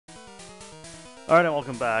Alright, and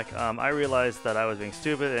welcome back. I realized that I was being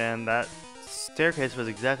stupid and that staircase was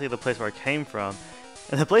exactly the place where I came from.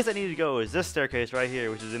 And the place I need to go is this staircase right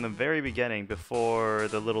here, which is in the very beginning before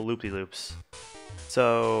the little loop-de-loops.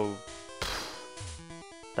 So,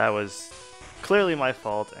 that was clearly my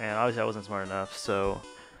fault, and obviously I wasn't smart enough, so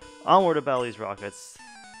onward to battle these rockets.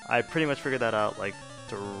 I pretty much figured that out, like,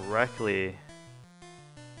 directly,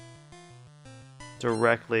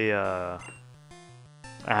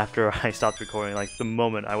 after I stopped recording. Like, the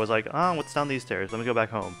moment I was like, oh, what's down these stairs? Let me go back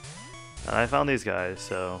home. And I found these guys,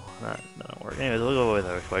 so that don't work. Anyways, we'll go over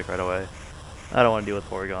there quick right away. I don't want to deal with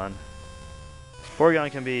Porygon.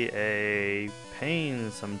 Porygon can be a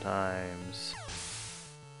pain sometimes.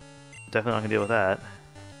 Definitely not gonna deal with that.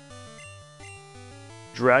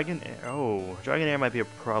 Dragon Air. Oh, Dragon Air might be a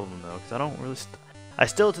problem though, because I don't really. I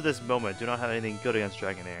still to this moment do not have anything good against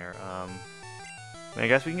Dragon Air. I mean, I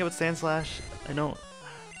guess we can go with Sand Slash. I don't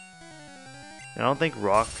think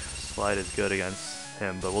Rock Slide is good against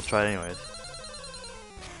him, but we'll try it anyways.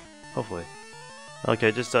 Hopefully. Okay,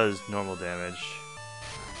 it just does normal damage.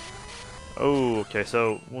 Oh, okay,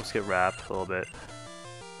 so we'll skip Wrap a little bit.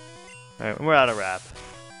 Alright, we're out of Wrap.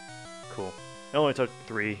 Cool. It only took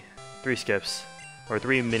three skips. Or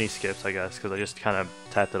 3 mini skips, I guess, because I just kind of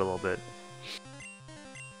tapped it a little bit.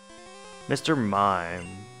 Mr. Mime.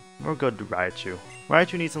 We'll go to Raichu.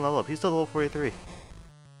 Raichu needs some level up. He's still level 43.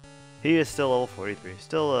 He is still level 43.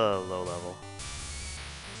 Still a low level.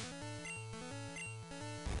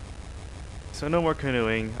 So no more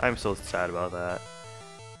canoeing. I'm so sad about that.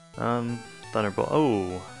 Thunderbolt.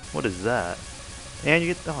 Oh, what is that? And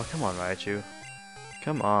you get. Oh, come on, Raichu.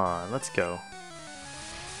 Come on, let's go.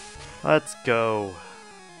 Let's go.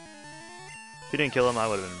 If you didn't kill him, I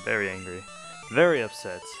would have been very angry. Very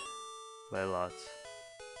upset. By lots.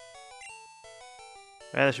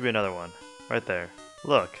 And there should be another one. Right there.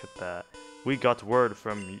 Look at that. We got word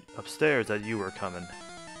from upstairs that you were coming.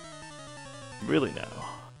 Really now?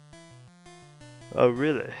 Oh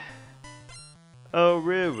really? Oh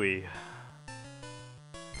really?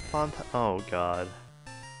 Oh god.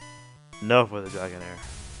 Enough with the Dragon Air.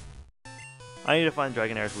 I need to find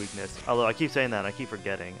Dragon Air's weakness. Although I keep saying that and I keep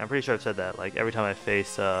forgetting. I'm pretty sure I've said that like every time I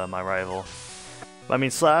face my rival. But, I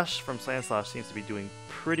mean, Slash from Sand Slash seems to be doing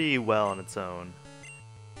pretty well on its own.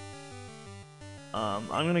 I'm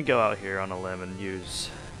gonna go out here on a limb and use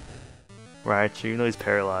Raichu, even though he's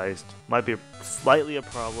paralyzed. Might be slightly a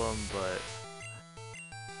problem, but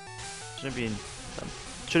shouldn't be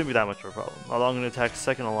that much of a problem. Although I'm gonna attack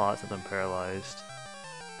second a lot since I'm paralyzed.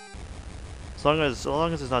 As long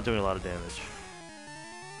as it's not doing a lot of damage.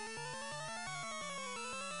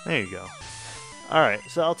 There you go. Alright,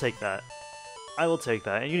 so I'll take that. I will take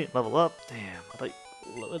that. And you didn't level up? Damn, I thought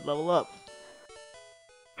you would level up.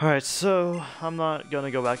 Alright, so I'm not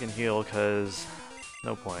gonna go back and heal because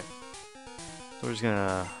no point. So we're just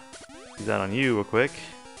gonna do that on you real quick.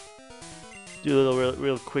 Do a little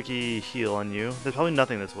real quickie heal on you. There's probably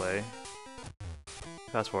nothing this way.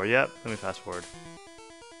 Fast forward. Yep, let me fast forward.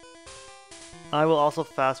 I will also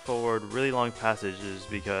fast forward really long passages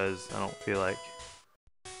because I don't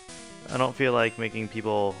feel like making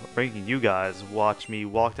you guys watch me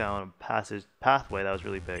walk down a pathway that was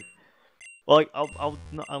really big. Well, like, I'm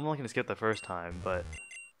not gonna skip the first time, but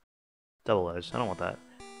double-edged. I don't want that.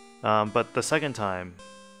 But the second time,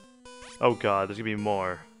 oh god, there's gonna be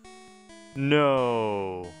more.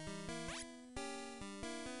 No.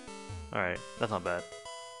 All right, that's not bad.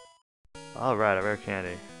 All right, a rare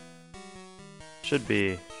candy. Should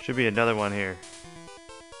be another one here.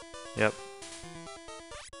 Yep.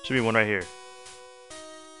 Should be one right here.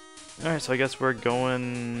 Alright, so I guess we're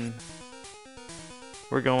going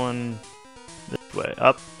this way.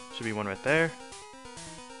 Up. Should be one right there.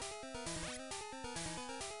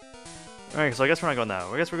 Alright, so I guess we're not going that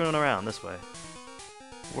way. I guess we're going around this way.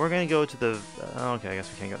 We're gonna go to the... okay, I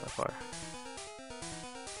guess we can't go that far.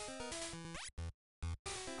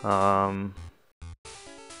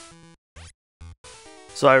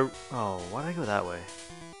 Oh, why did I go that way?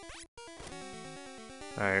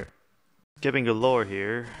 Alright. Skipping galore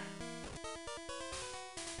here.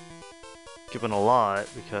 Skipping a lot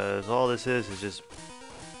because all this is just...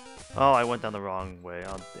 Oh, I went down the wrong way.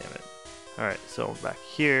 Oh, damn it. Alright, so we're back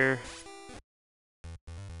here.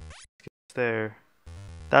 There.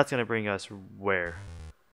 That's gonna bring us where?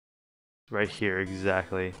 Right here,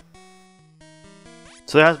 exactly.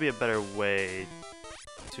 So there has to be a better way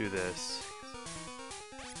to this.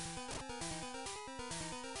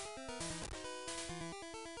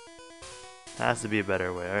 Has to be a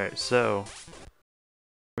better way. Alright, so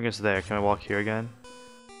bring us there. Can I walk here again?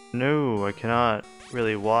 No, I cannot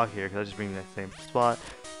really walk here because I just bring the same spot.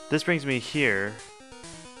 This brings me here,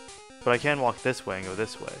 but I can walk this way and go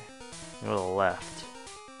this way. Go to the left.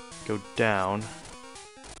 Go down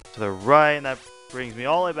to the right, and that brings me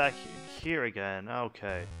all the way back here again.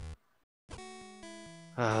 Okay.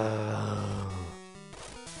 So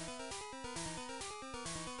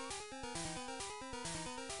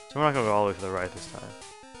we're not gonna go all the way to the right this time.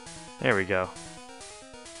 There we go.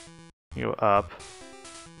 Go up.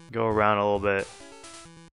 Go around a little bit.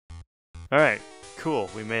 Alright, cool,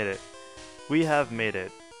 we made it. We have made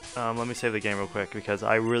it. Let me save the game real quick because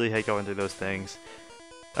I really hate going through those things.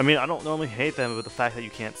 I mean, I don't normally hate them, but the fact that you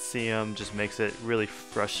can't see them just makes it really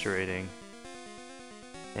frustrating.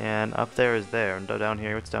 And up there is there. And down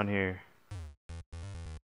here, what's down here?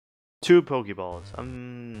 2 Pokeballs.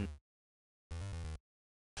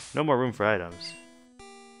 No more room for items.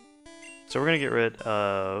 So we're gonna get rid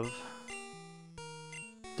of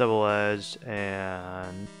Double-Edged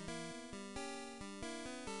and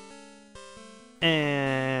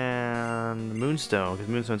Moonstone, because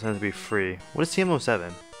Moonstone tends to be free. What is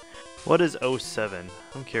TM07? What is 07?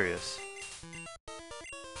 I'm curious.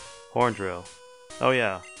 Horn Drill. Oh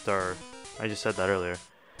yeah, Dar. I just said that earlier.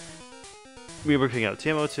 We were picking up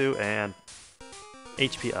TM02 and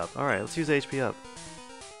HP up. Alright, let's use HP up.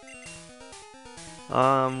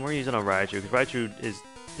 We're using a Raichu, because Raichu is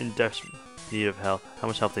in desperate need of health. How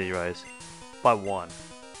much health did he rise? By 1.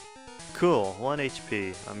 Cool, 1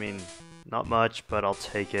 HP. I mean, not much, but I'll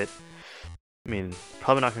take it. I mean,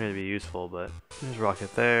 probably not going to be useful, but there's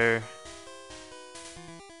Rocket there.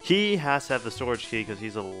 He has to have the storage key because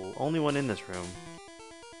he's the only one in this room.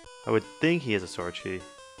 I would think he has a storage key.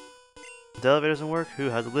 The elevator doesn't work? Who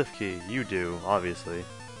has a lift key? You do, obviously.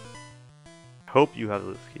 Hope you have a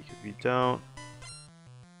lift key. If you don't,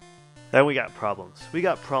 then we got problems. We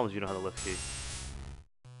got problems if you don't have the lift key.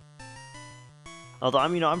 Although,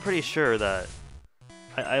 I'm pretty sure that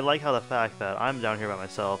I like how the fact that I'm down here by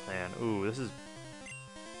myself and ooh, this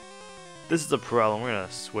is a problem. We're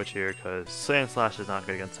gonna switch here because Sand Slash is not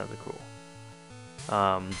good against Tentacool.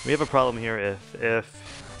 We have a problem here if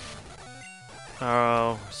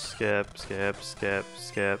oh, skip.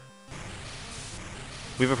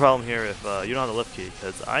 We have a problem here if you don't have the lift key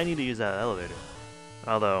because I need to use that elevator.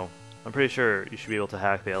 Although I'm pretty sure you should be able to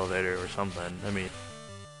hack the elevator or something. I mean,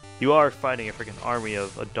 you are fighting a freaking army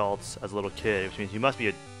of adults as a little kid, which means you must be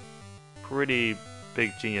a pretty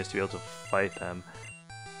big genius to be able to fight them.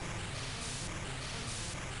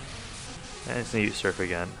 And it's gonna use Surf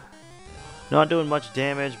again. Not doing much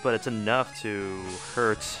damage, but it's enough to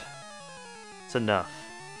hurt. It's enough.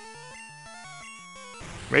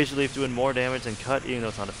 Razor Leaf doing more damage than Cut, even though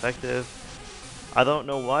it's not effective. I don't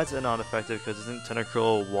know why it's not effective, because isn't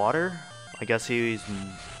Tentacruel water? I guess he's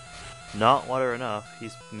not water enough.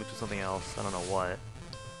 He's mixed with something else. I don't know what.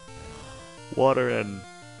 Water and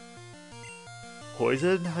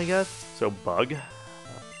poison, I guess? So bug?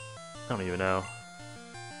 I don't even know.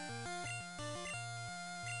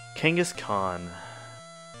 Kangaskhan.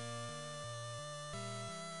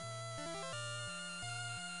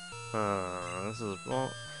 This is,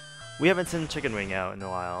 well, we haven't sent Chicken Wing out in a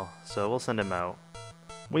while, so we'll send him out.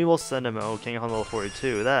 We will send him out. Oh, Kangaskhan level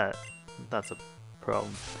 42. That's a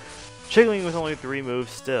problem. Chicken Wing with only 3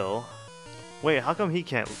 moves still. Wait, how come he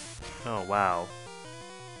can't? Oh wow,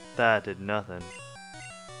 that did nothing.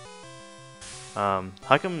 How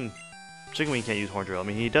come Chicken Wing can't use Horn Drill? I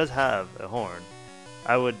mean, he does have a horn.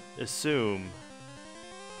 I would assume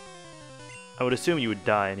you would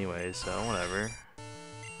die anyway, so whatever.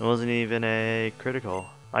 It wasn't even a critical.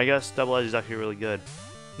 I guess Double Edge is actually really good.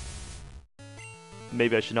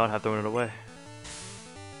 Maybe I should not have thrown it away.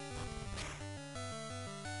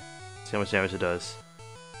 See how much damage it does.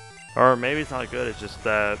 Or maybe it's not good, it's just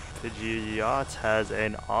that Pidgeot has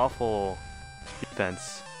an awful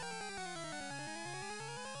defense.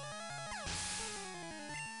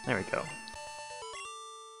 There we go.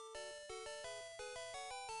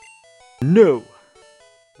 No!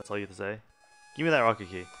 That's all you have to say? Give me that rocket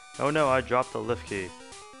key. Oh no, I dropped the lift key.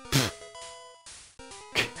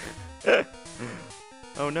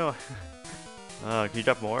 Oh no. Can you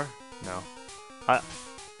drop more? No.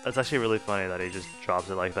 That's actually really funny that he just drops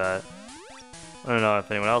it like that. I don't know if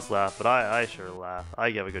anyone else laughed, but I sure laugh.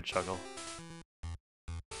 I give a good chuckle.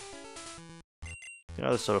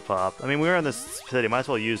 Another Soda Pop. I mean, we're in this city. Might as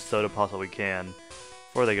well use Soda Pops while we can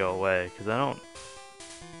before they go away, because I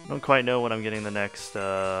don't quite know when I'm getting the next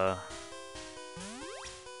fly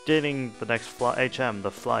HM,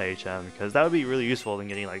 the Fly HM, because that would be really useful than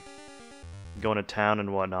getting like going to town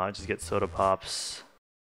and whatnot. Just get Soda Pops.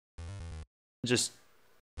 Just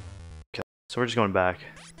okay. So we're just going back.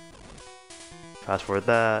 Fast forward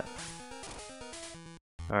that.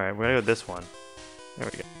 Alright, we're gonna go this one. There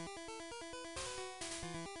we go.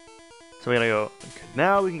 So we're gonna go,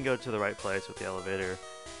 now we can go to the right place with the elevator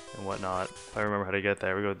and whatnot. If I remember how to get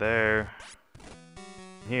there, we go there,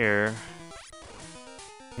 here,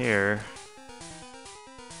 here,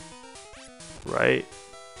 right,